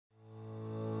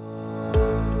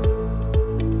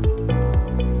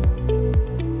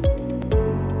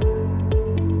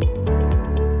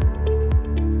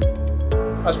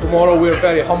Balmoral, we're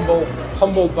very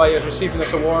humbled by receiving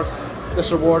this award.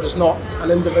 This award is not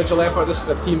an individual effort, this is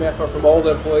a team effort from all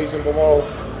the employees in Balmoral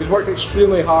who's worked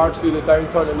extremely hard through the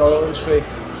downturn in the oil industry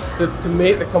to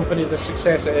make the company the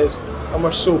success it is, and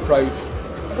we're so proud.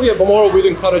 We at Balmoral would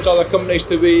encourage other companies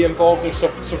to be involved in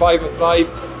Survive and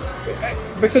Thrive,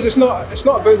 because it's not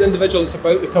about the individual, it's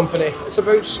about the company. It's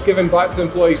about giving back to the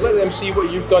employees. Let them see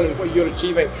what you've done and what you're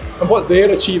achieving and what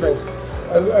they're achieving,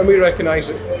 and we recognise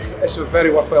it's a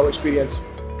very worthwhile experience.